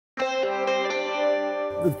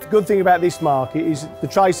The good thing about this market is the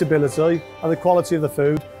traceability and the quality of the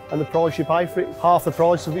food and the price you pay for it. Half the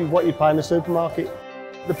price of what you pay in the supermarket.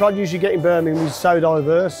 The produce you get in Birmingham is so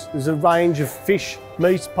diverse. There's a range of fish,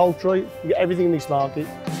 meat, poultry. You get everything in this market.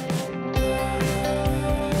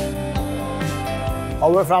 I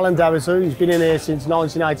work for Alan Davisu. He's been in here since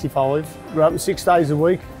 1985. We're open 6 days a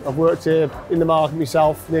week. I've worked here in the market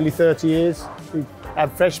myself nearly 30 years. We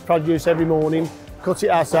have fresh produce every morning, cut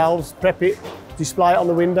it ourselves, prep it, display it on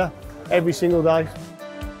the window every single day.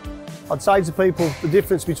 I'd say to people the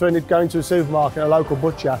difference between going to a supermarket and a local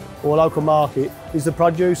butcher or a local market is the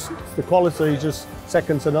produce. The quality is just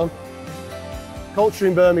second to none. Culture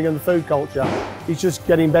in Birmingham, the food culture, is just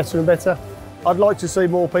getting better and better. I'd like to see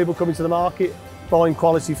more people coming to the market, buying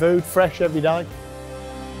quality food, fresh every day.